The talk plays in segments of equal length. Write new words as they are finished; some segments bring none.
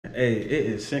man. Hey, it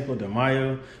is Cinco de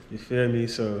Mayo. You feel me?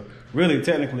 So really,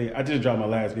 technically, I just dropped my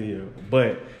last video.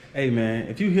 But hey, man,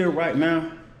 if you're here right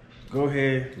now, go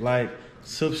ahead, like,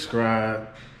 subscribe,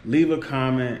 leave a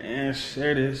comment, and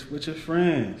share this with your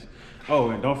friends. Oh,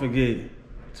 and don't forget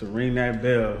to ring that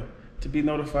bell to be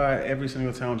notified every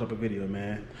single time I drop a video,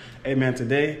 man. Hey, man,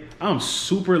 today I'm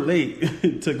super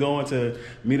late to going to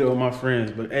meet up with my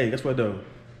friends. But hey, guess what though?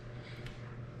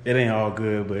 It ain't all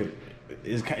good, but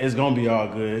it's gonna be all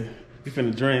good. We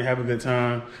finna drink, have a good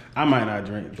time. I might not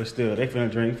drink, but still, they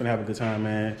finna drink, finna have a good time,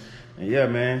 man. And yeah,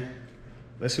 man,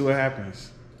 let's see what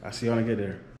happens. I'll see y'all when I get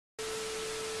there.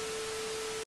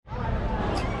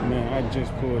 Man, I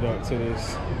just pulled up to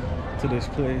this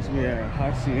place. We at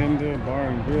Hacienda Bar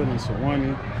and Grill in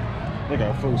Sewanee. They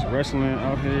got folks wrestling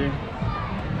out here.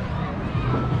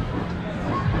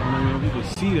 I mean, you can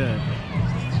see that.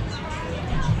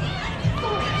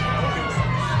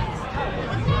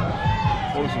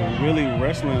 Folks are really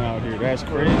wrestling out here. That's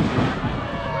crazy.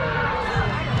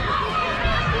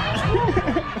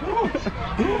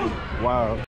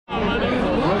 Wow.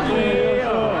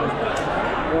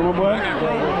 Yeah, my boy.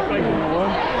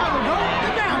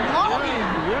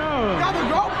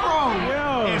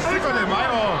 Cinco de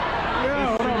Mayo.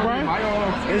 Yeah, what up, bro?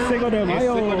 It's Cinco de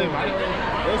Mayo.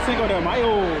 It's Cinco de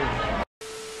Mayo.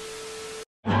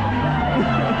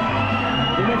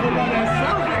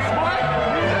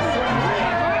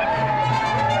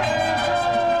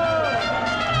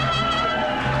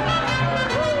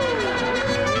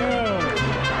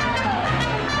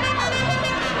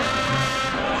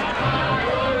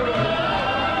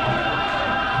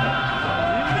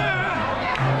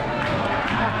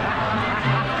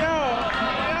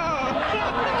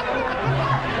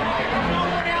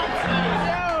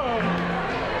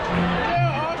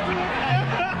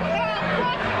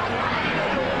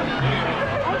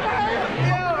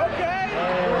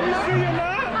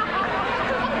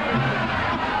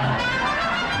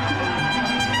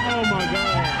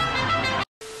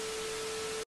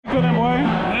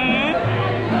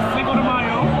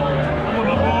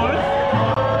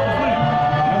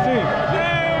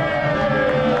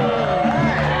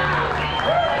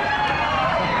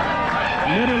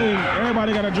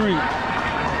 Everybody got a drink.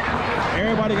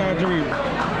 Everybody got a drink.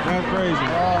 That's crazy.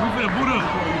 We finna boot up.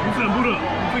 We finna boot up. We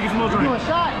finna get some more drink. Do a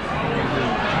shot.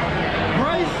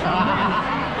 Rice,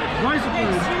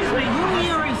 Excuse me, who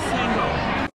here is single?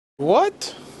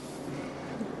 What?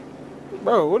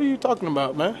 Bro, what are you talking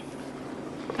about, man?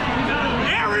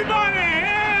 everybody!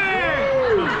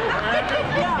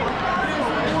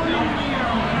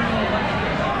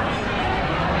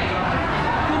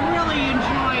 You really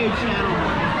enjoy a gentleman.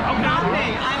 Not me,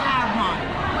 I have mine.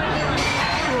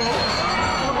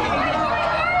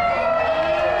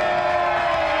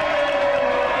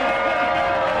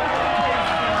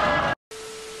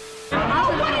 Oh,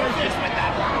 what is this with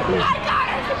that? I got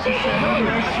it! She said, no,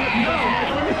 that shit, no.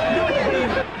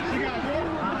 She got good?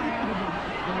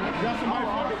 Got somebody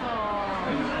for it?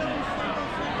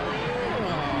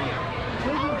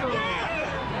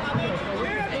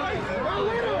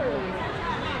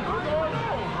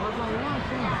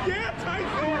 Yeah,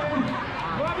 Tyson!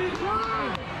 What is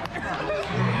wrong?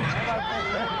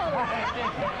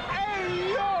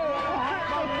 Hey, yo!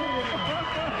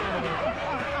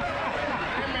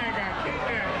 That man got kicked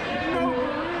out. No, for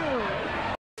real.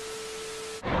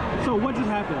 So what just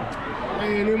happened?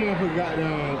 Man, them motherfucker got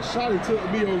Shawty took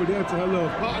me over there to her little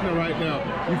partner right now.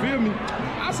 You feel me?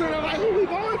 I said, like, who we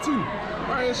going to?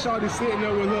 Right, Shawty sitting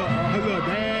there with her little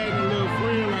dad and a little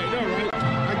friend right there, right?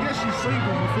 I guess she's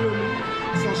single, you feel me?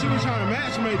 So she was trying to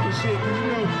matchmake and shit, cause you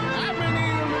know, I've been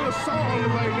in a little song to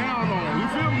lay down on her, you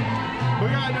feel me? But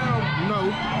goddamn, no.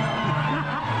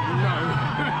 No.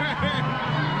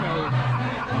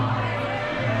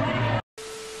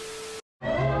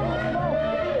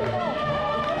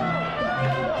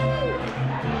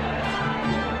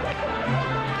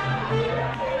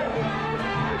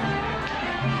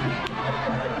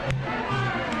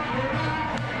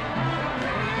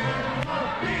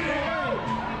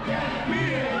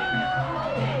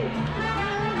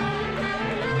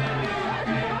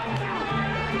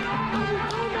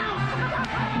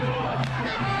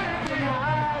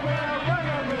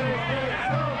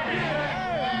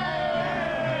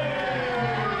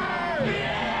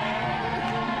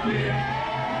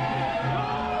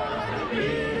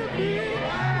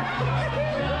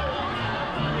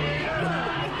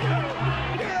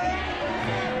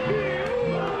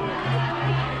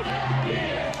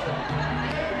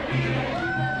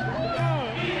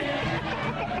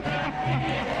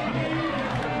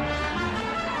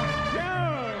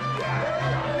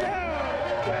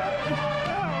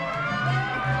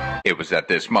 It was at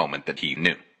this moment that he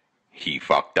knew. He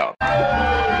fucked up.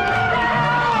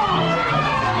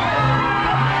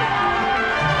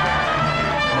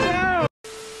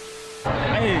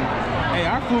 Hey,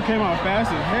 our food came out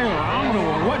fast as hell. I don't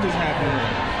know what just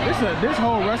happened. This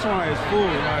whole restaurant is full.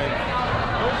 Like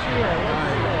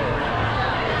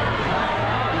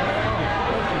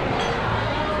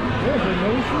There's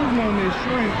no seasoning on this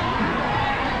shrimp.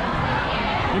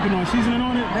 you put no seasoning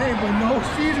on it? Hey, but no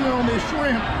seasoning on this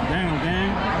shrimp. Damn,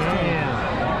 gang.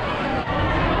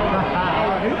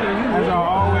 As I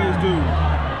always do,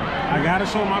 I gotta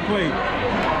show my plate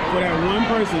for that one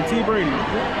person, T. Brady.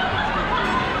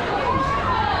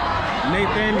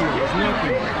 Nathaniel, it's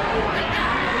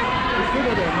nothing.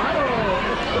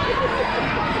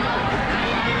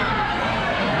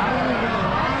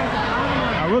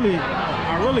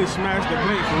 I really smashed the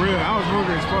plate for real. I was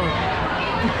hungry as fuck.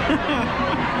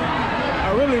 I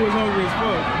really was hungry as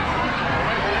fuck.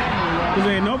 Cause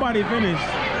ain't nobody finished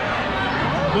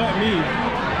but me.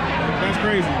 That's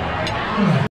crazy.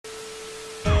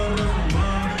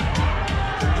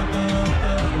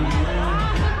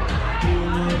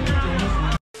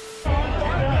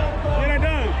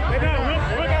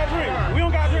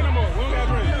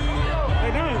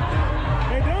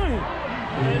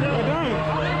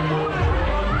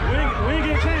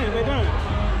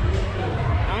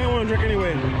 Drink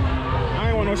anyway. I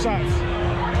ain't want no shots.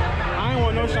 I ain't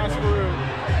want no shots for real.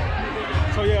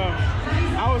 So yeah,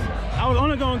 I was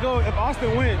only gonna go if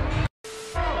Austin went.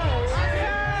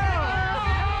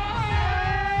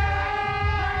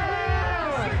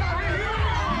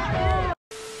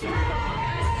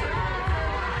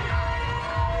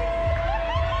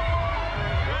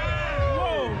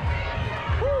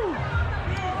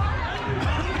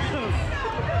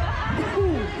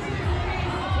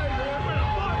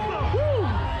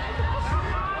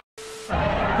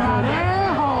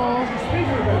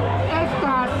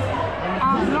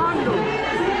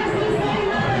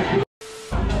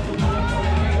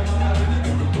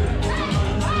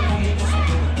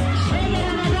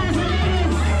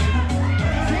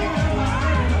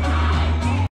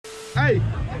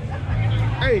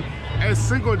 Hey, it's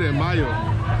Cinco de Mayo.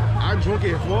 I drunk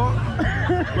at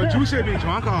 4, but you should be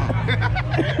drunk on.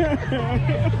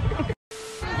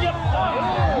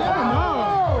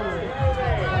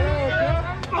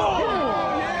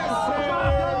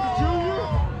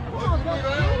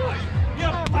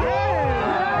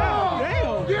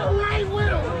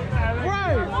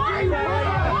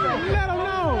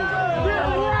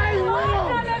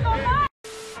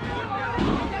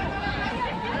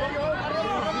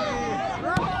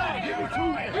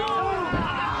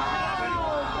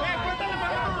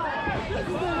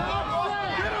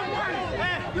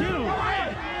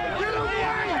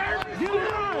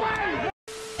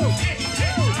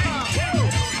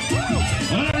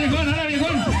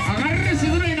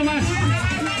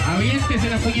 Aviéntese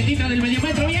la puñetita del medio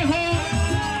metro, viejo.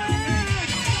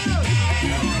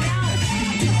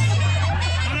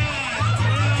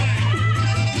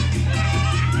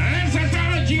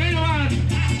 Sentado, chileno, va.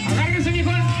 Agárrese,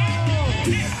 viejo.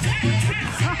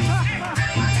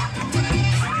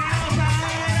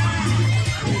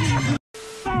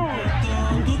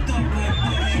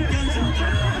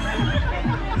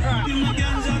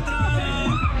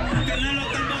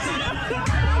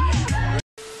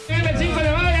 El 5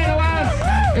 de mayo nomás.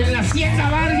 En la hacienda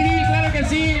Bargri, claro que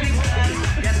sí.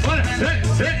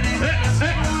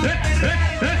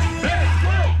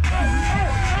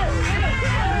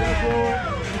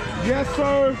 Yes,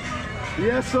 sir.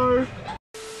 Yes, sir.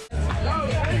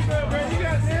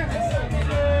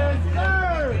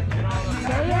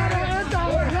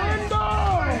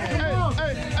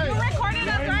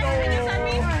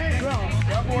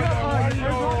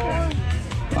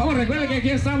 Vamos, recuerden que aquí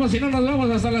estamos y no nos vamos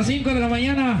hasta las 5 de la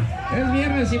mañana. Es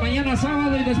viernes y mañana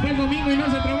sábado y después domingo y no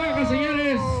se trabaja,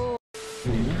 señores.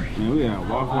 Man, we at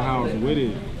Waffle House with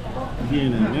it. We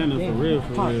in Atlanta for real,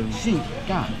 for real.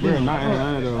 We're not in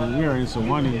Atlanta though. We are in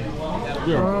Sewanee.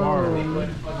 We are far.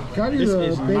 Can I do This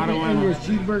is the not bacon and Atlanta. your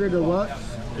cheeseburger to what?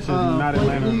 This is not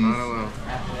Atlanta.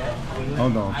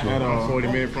 Hold on, At all. 40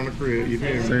 minutes from the crib, you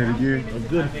feel me? Say it again. A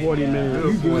good 40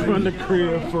 minutes from the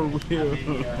crib for real.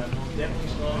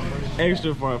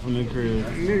 Extra far from the crib.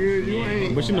 Nigga, you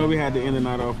ain't. But you know we had to end the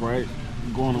night off, right?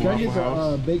 Going to Can I Waffle get the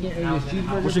House. bacon and your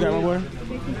cheeseburger? What you got, my boy?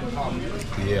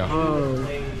 Yeah.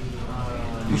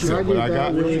 You said what I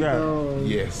got? What you got?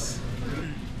 Yes.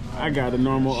 I got the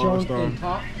normal Shunk All-Star and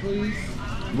top, please.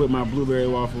 with my blueberry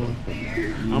waffle.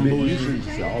 I'm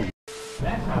bougie.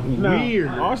 Weird.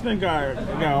 Austin got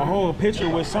a whole picture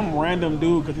with some random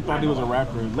dude because he thought he was a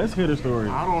rapper. Let's hear the story.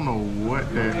 I don't know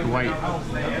what that white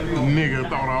nigga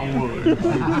thought I was.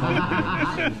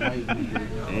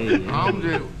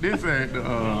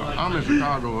 I'm in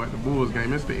Chicago at the Bulls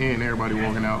game. It's the end. Everybody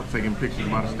walking out taking pictures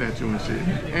by the statue and shit.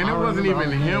 And it wasn't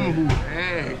even him who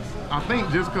asked. I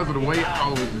think just because of the way I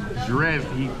was dressed,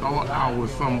 he thought I was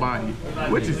somebody,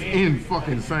 which is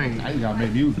fucking insane. I gotta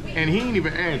make music. And he didn't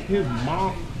even ask his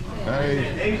mom.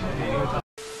 Hey.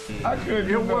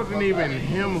 It wasn't even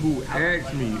him who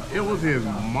asked me. It was his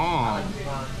mom.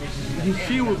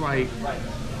 She was like,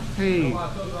 hey,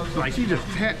 like she just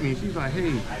tapped me. She's like,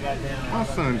 hey, my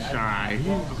son's shy.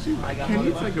 She's like, can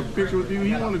he take a picture with you?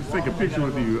 He wanted to take a picture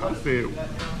with you. I said,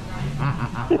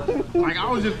 like I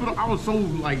was so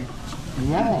like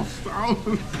lost.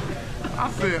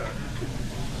 I said,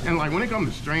 and like when it comes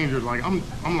to strangers, like I'm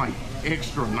like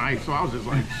extra nice. So I was just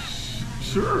like,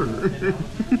 sure.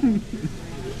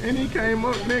 And he came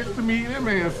up next to me, and that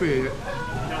man said,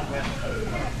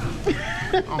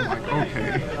 I'm like,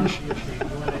 okay.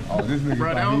 Oh, this nigga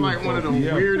bro, that was like one of the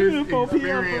weirdest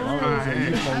experiences I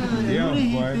had. Who do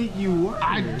you think you were?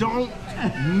 I don't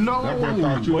know. That boy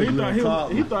thought you was a little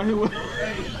toddler. He thought he was.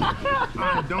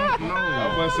 I don't know.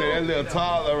 I'm gonna say that little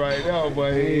toddler right now,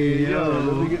 but hey, yo,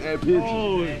 let me get that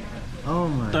picture. Oh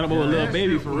my God. Thought about a little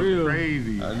baby for real.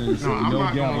 Crazy. I didn't say I'm no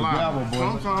not gonna lie. gabba, boy.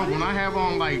 Sometimes when I have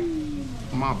on like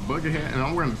my bucket hat and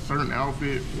I'm wearing a certain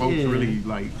outfit, folks really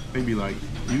like, they be like,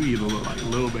 you either look like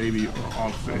Lil Baby or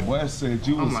Offset. Wes said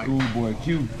you was like, schoolboy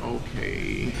cute.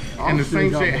 Okay. And the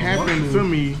same shit happened to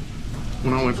me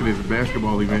when I went to this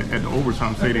basketball event at the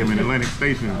Overtime Stadium in Atlantic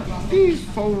Station. These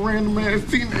 4 random ass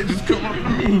teenagers come up to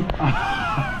me.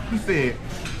 He said,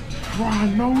 bro, I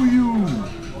know you.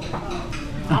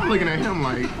 I'm looking at him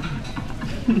like,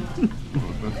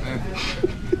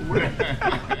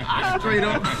 I straight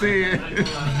up said,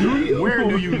 where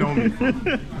do you know me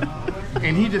from?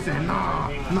 And he just said, nah,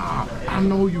 I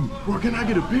know you. Bro, can I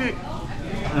get a pic?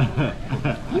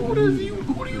 Who do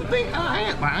you think I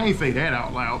am? Like, I ain't say that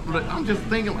out loud, but I'm just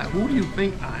thinking like, who do you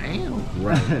think I am?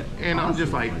 Right. And I'm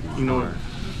just like, you know what?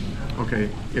 Okay,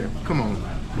 yeah, come on.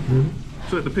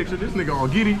 Took the picture, this nigga all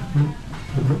giddy.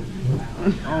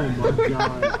 Oh my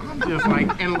God. I'm just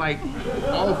like, and like,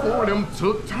 all 4 of them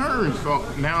took turns. So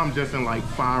now I'm just in like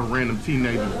 5 random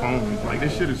teenager phones. Like,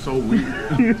 this shit is so weird.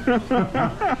 Who do you think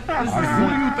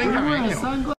I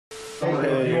am?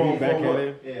 Okay, we back at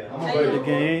it. I'm gonna play the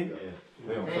game.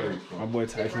 My boy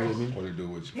Tyson with me. What to do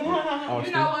with you? You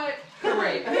know what?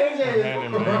 Great. A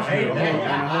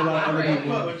whole lot of other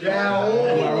people. I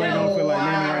really don't feel like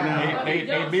naming right now.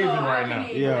 They busy right now.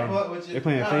 Yeah, they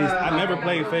playing Phase. I never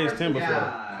played Phase 10 before.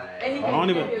 I don't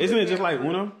even. Isn't it just like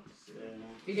Uno?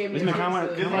 Isn't it kind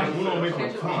of like Uno mixed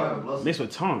with tongue. mixed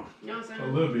with tongue? A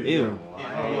little bit. Ew.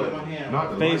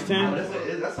 Phase 10?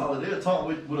 That's all it is. Talk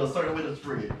with a certain way to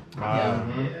spread.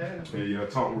 Yeah,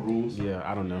 talk with rules. Yeah,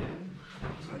 I don't know.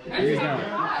 They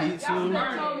got pizza,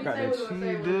 got the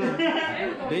cheese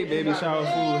dip, big baby shower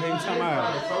food.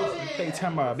 Hey,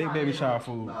 time out, big baby shower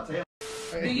food.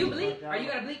 Do you bleep? Are you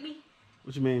gonna bleep me?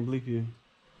 What you mean, bleep you?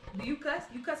 Do you cuss?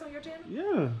 You cuss on your channel?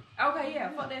 Yeah. Okay,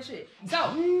 yeah, fuck that shit. So,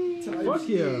 Fuck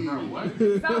yeah.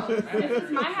 this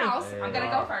is my house. I'm gonna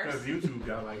go first. Because YouTube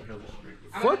got like hella strict.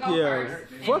 Fuck yeah.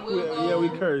 Fuck yeah, we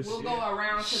curse. We'll go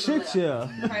around to the Shit left. yeah.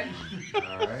 Okay?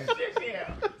 Alright.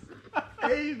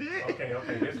 Hey, man. Okay,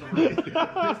 that's the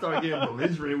They start getting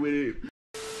belligerent with it.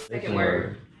 Second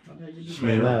word.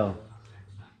 Smell.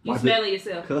 You smell it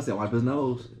yourself. Cuss it, wipe his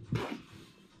nose.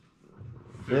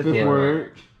 Fifth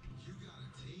word.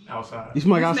 outside. You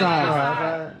smell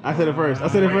outside. I said it first.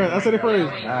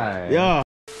 Alright. Yeah.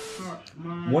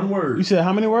 One word. You said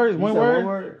how many words? One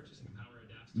word?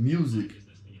 Music.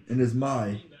 And it's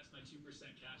my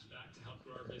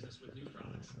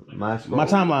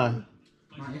timeline.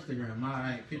 My Instagram,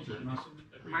 my picture,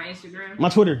 My Instagram. My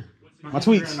Twitter. My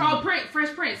tweets. Oh,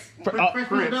 Fresh Prince. Fresh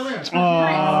Prince of Bel-Air.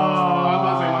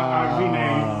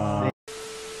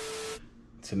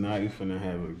 Tonight we finna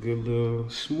have a good little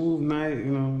smooth night,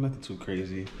 you know, nothing too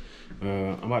crazy.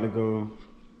 I'm about to go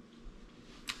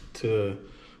to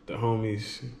the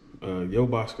homies Yo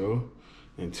Bosco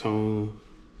and Tone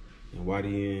and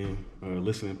YDN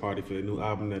listening party for the new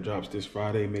album that drops this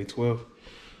Friday, May 12th.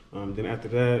 Then after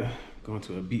that, going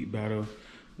to a beat battle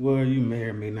where you may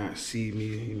or may not see me,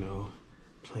 you know,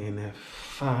 playing that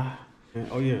fire. And,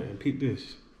 oh yeah, and peep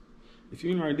this. If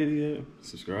you ain't already did it yet,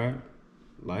 subscribe,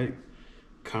 like,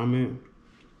 comment,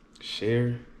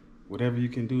 share, whatever you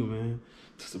can do, man,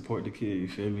 to support the kid, you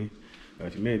feel me?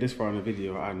 If you made it this far in the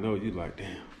video, I know you like,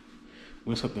 damn,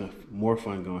 when something more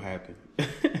fun gonna happen.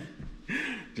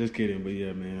 Just kidding, but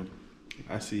yeah, man.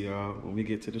 I see y'all when we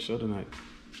get to the show tonight.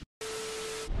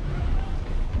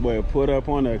 Boy, put up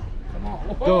on the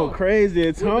go crazy.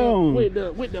 It's home with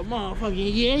the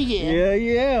motherfucking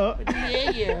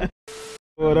yeah.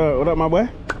 What up, my boy?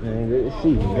 Man, good to see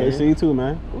you. Hey, see you too,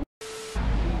 man.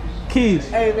 Keys.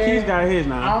 Hey, man. Keys got his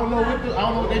now. I don't know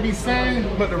what they be saying,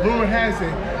 but the rumor has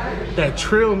it that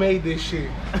Trill made this shit.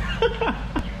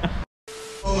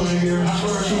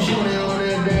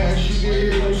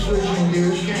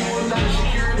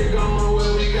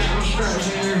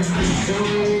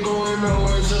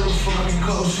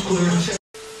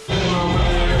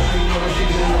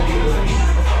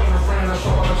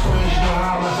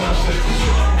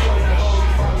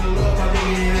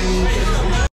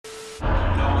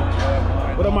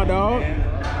 What up, my dog?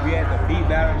 We had the beat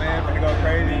battle, man. Finna go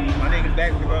crazy. My niggas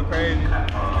back finna go crazy.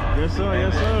 Yes, sir.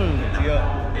 Yes, sir.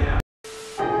 Yeah.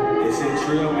 They said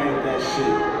Trill made that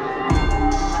shit.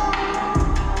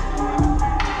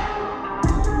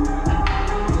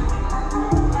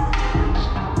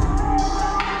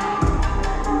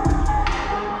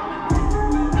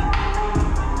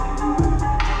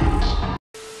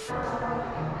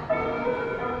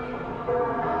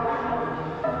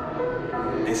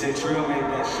 They said Trill made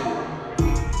that shit.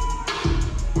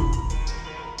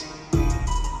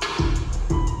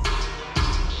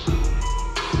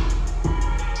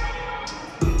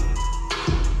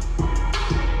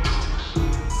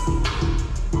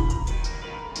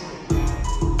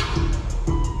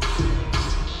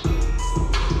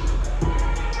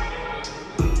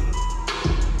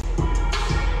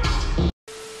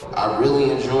 I really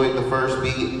enjoyed the first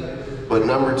beat, but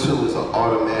number 2 is an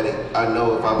automatic. I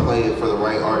know if I play it for the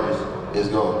right artist, it's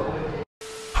gone.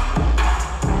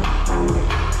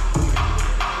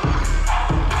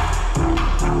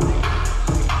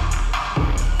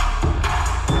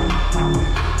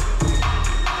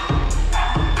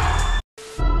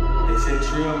 They said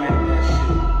Trill made that shit.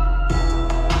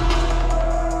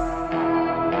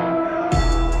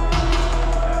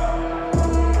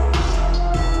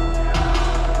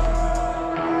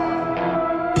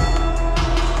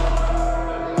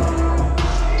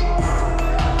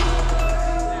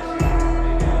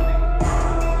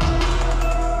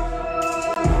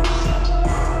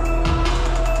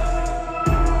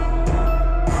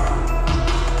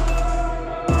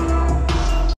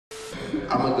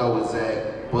 I'm gonna go with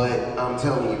Zach, but I'm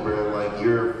telling you, bro, like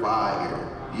you're fire.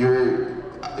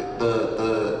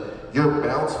 Your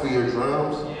bounce for your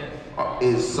drums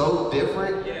is so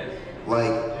different.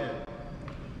 Like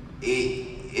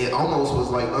it almost was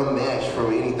like unmatched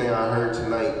from anything I heard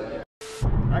tonight.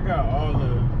 I got all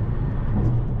the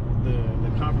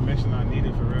confirmation I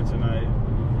needed for real tonight.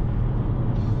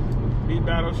 Beat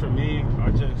battles for me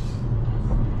are just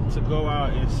to go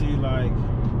out and see, like,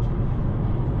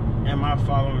 am I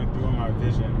following through on my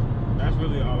vision? That's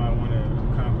really all I want to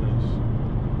accomplish.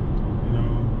 You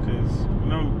know, because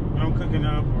when I'm cooking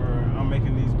up or I'm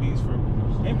making these beats for,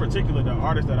 in particular, the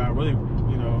artists that I really,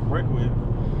 you know, work with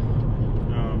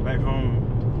back home,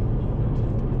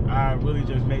 I really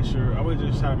just make sure, I really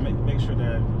just try to make sure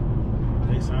that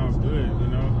they sound good, you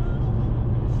know?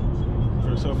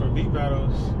 So for beat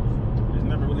battles, it's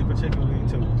never really particularly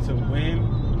to win.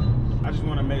 I just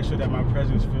want to make sure that my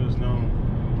presence feels known.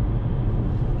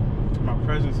 My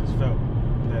presence is felt,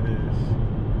 that is.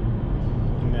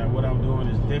 And that what I'm doing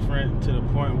is different to the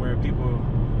point where people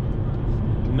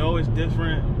know it's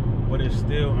different, but it's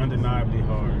still undeniably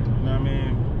hard. You know what I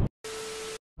mean?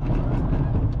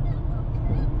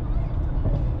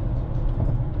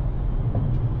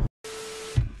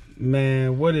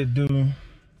 Man, what it do?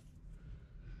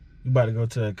 We about to go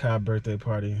to a Kai birthday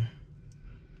party.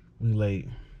 We late.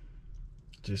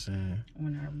 Just saying.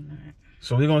 When are we not?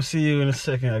 So we're gonna see you in a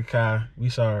second, Akai. We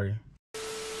sorry.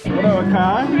 What up,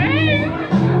 Akai?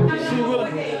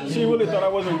 She really thought I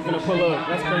wasn't gonna pull up.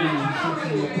 That's crazy.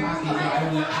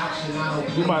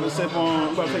 We about to sip on,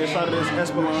 we about to take a shot of this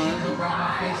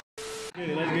Espelon.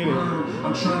 Yeah, let's get it.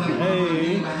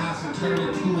 Hey.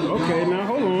 Okay, now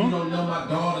hold on.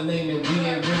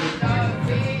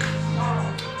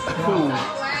 Cool.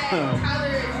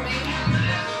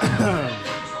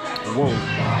 Whoa.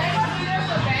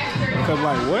 Because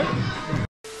like what?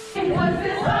 What's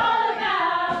this all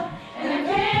about? And I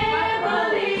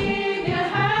can't believe you're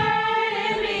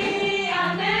hurting me. I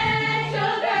met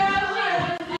your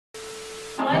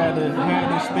girl. I had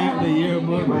to stamp the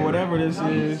yearbook or whatever this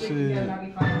is. Shit.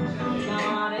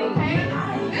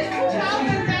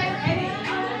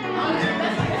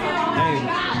 Hey,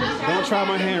 don't try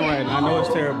my handwriting. I know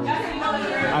it's terrible.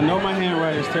 I know my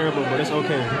handwriting is terrible, but it's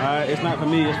okay. All right, it's not for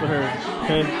me, it's for her.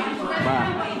 Okay,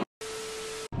 bye.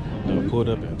 I pulled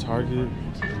up at Target,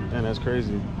 and that's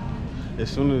crazy. As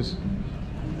soon as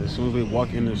we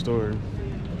walk in the store,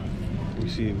 we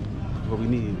see what we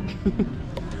need.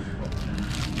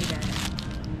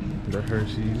 The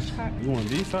Hershey's. You want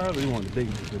these sides or you want the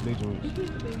big joints?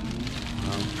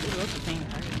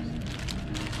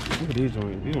 Look at these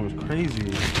joints. These ones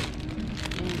crazy.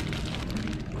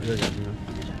 Oh, there you go.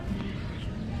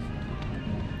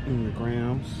 In the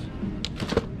grams.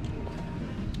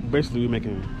 Basically, we're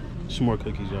making s'more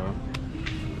cookies, y'all.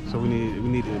 So we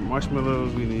need the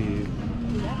marshmallows. We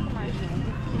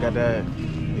got that. We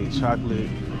need chocolate,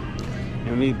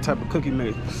 and we need the type of cookie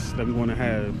mix that we want to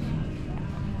have.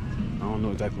 I don't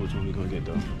know exactly which one we're gonna get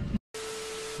though.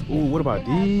 Ooh, what about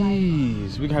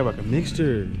these? We can have like a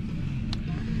mixture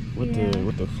with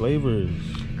the flavors.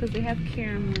 Because they have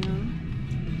caramel.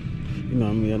 You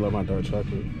know me, I love my dark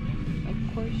chocolate. Of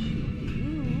course you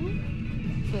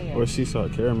do. So, yeah. Or sea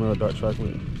salt caramel, dark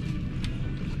chocolate.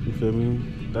 You feel me?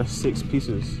 That's 6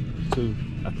 pieces too.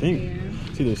 I think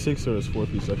it's either 6 or it's 4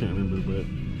 pieces. I can't remember, but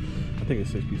I think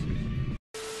it's 6 pieces.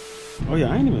 Oh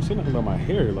yeah, I ain't even saying nothing about my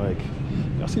hair. Like,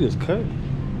 y'all see this cut?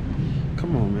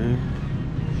 Come on, man.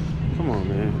 Come on,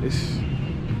 man. It's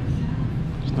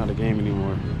not a game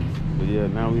anymore. But yeah,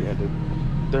 now we at the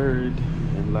 3rd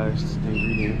and last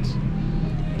ingredient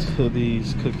to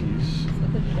these cookies.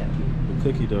 The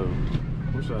cookie dough.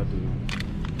 What should I do?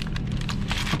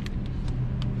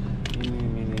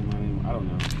 I don't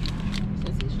know.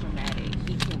 Since it's dramatic,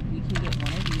 we can get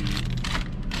one of these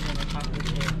and then a chocolate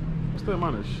chip. What's the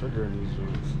amount of sugar in these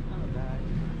joints? Oh god.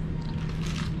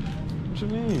 What you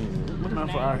mean? Looking out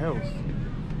for our health.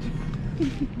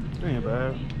 That ain't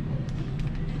bad.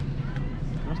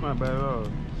 That's not bad at all.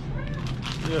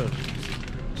 Yeah.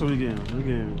 So we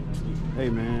getting. Hey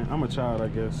man, I'm a child, I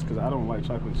guess, because I don't like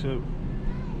chocolate chip.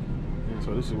 And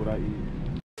so this is what I eat.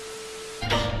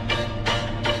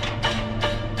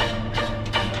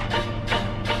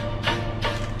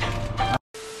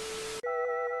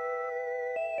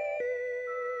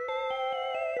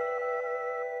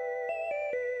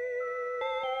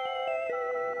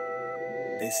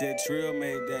 They said Trill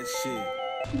made that shit.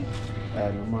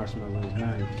 Adding the marshmallows,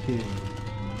 now you're kidding.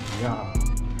 Y'all,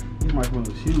 these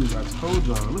marshmallows huge. I told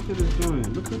y'all. Look at this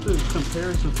joint. Look at the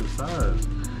comparison to size.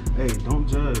 Hey, don't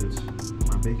judge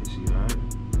my baking sheet, alright?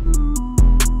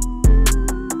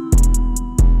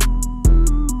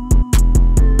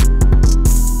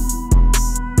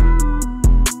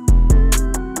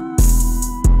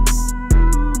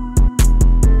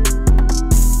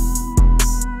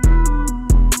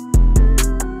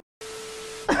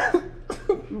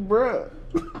 Bruh.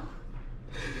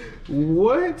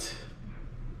 What?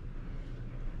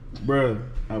 Bruh,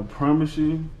 I promise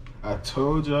you, I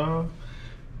told y'all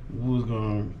we was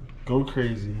gonna go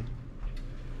crazy.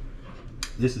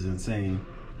 This is insane.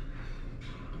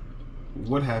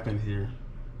 What happened here?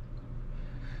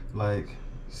 Like,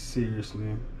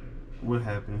 seriously, what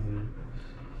happened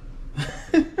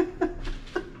here?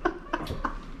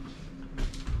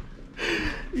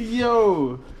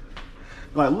 Yo.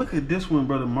 Like, look at this one,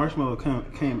 bro. The marshmallow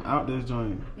came out this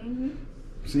joint. Mm-hmm.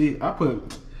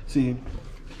 See,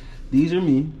 these are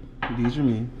me,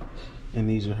 and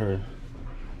these are her.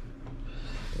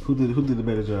 Who did the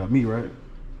better job? Me, right?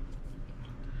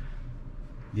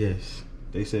 Yes.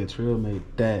 They said Trill made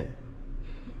that.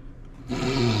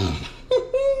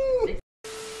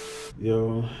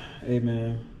 Yo, hey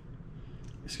man.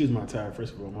 Excuse my tie,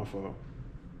 first of all, my fault.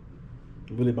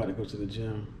 I'm really about to go to the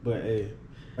gym, but hey.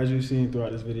 As you've seen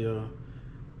throughout this video,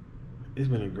 it's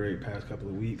been a great past couple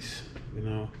of weeks, you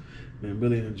know. Been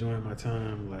really enjoying my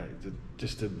time, like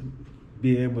just to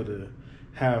be able to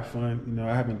have fun. You know,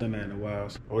 I haven't done that in a while,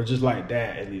 or just like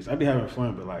that at least. I be having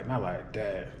fun, but like not like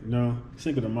that, you know.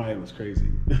 Cinco de Mayo was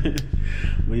crazy,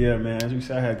 but yeah, man. As you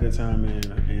see, I had a good time, man,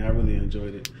 and I really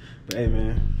enjoyed it. But hey,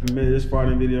 man, if you made it this far in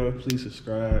the video, please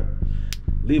subscribe,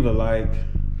 leave a like,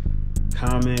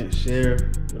 comment, share,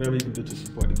 whatever you can do to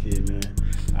support the kid, man.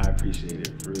 I appreciate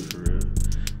it, for real.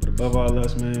 But above all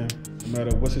else, man, no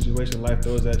matter what situation life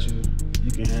throws at you, you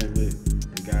can handle it,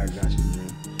 and God got you, man.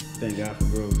 Thank God for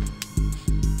growth.